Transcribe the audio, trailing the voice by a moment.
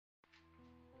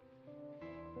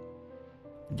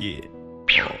Yeah.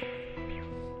 Yeah.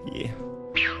 Yeah.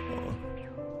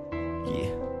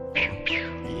 Yeah.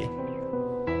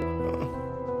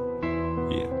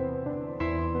 Yeah.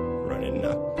 Running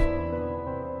up.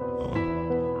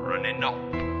 Running up.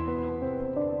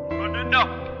 Running up.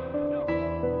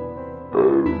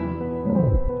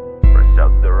 Fresh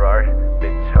out the Rari,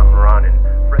 bitch, I'm running.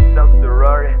 Fresh out the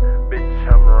Rari,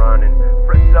 bitch, I'm running.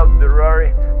 Fresh out the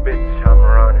Rari, bitch, I'm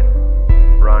running.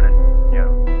 Running, yeah,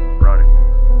 running.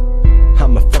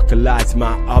 I'ma focalize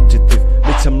my objective.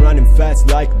 Bitch, I'm running fast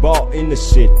like ball in the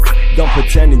shit. Don't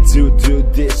pretending to do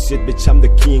this shit. Bitch, I'm the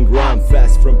king, run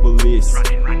fast from police.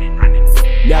 Running.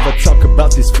 Never talk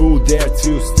about this fool, they're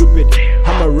too stupid.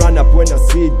 I'ma run up when I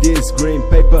see this green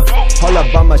paper. All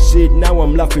about my shit, now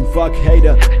I'm laughing, fuck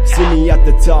hater. See me at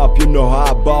the top, you know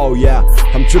how I ball, yeah.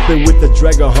 I'm tripping with the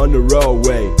dragon on the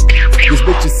roadway. These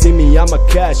bitches see me, I'm a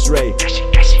cash ray.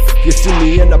 You see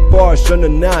me in a Porsche on the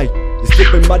night. You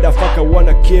stupid motherfucker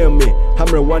wanna kill me. I'm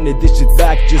rewinding this shit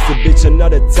back just a bitch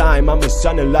another time. I'm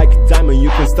shining like a diamond, you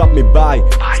can stop me by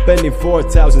spending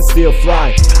 4,000 still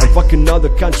fly. I'm fucking other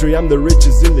country, I'm the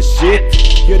richest in the shit.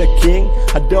 You're the king,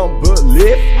 I don't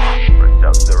believe. Fresh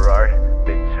out the Rari,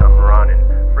 bitch, I'm running.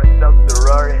 Fresh out the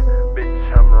Rari,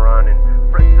 bitch, I'm running.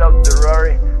 Fresh out the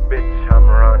Rari, bitch, I'm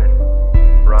running.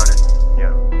 Running,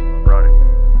 yeah, running.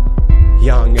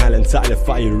 Young Allen Tyler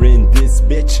fire in this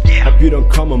bitch. Hope you don't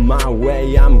come on my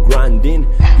way, I'm grinding.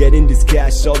 Getting this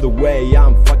cash all the way,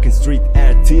 I'm fucking street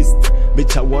artist.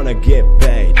 Bitch, I wanna get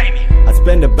paid. I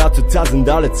spend about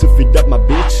 $2,000 to feed up my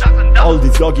bitch. All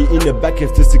this doggy in the back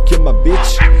have to secure my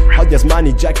bitch. All this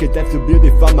money jacket have to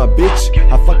beautify my bitch.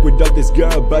 I fuck with all this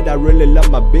girl, but I really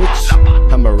love my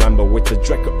bitch. I'm a Rambo with the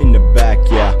Draco in the back,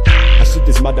 yeah. I shoot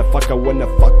this motherfucker when I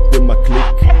fuck with my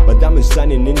clique. My diamonds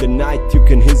shining in the night, you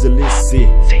can easily see.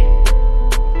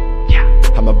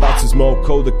 I'm about to smoke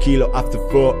all the kilo after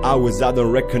 4 hours. I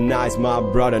don't recognize my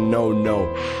brother, no.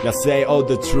 Now say all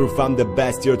the truth, I'm the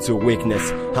best, you're too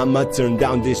weakness. I'ma turn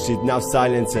down this shit, now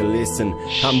silence and listen.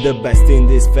 I'm the best in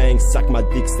this thing, suck my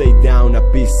dick, stay down, a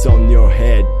piece on your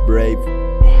head, brave.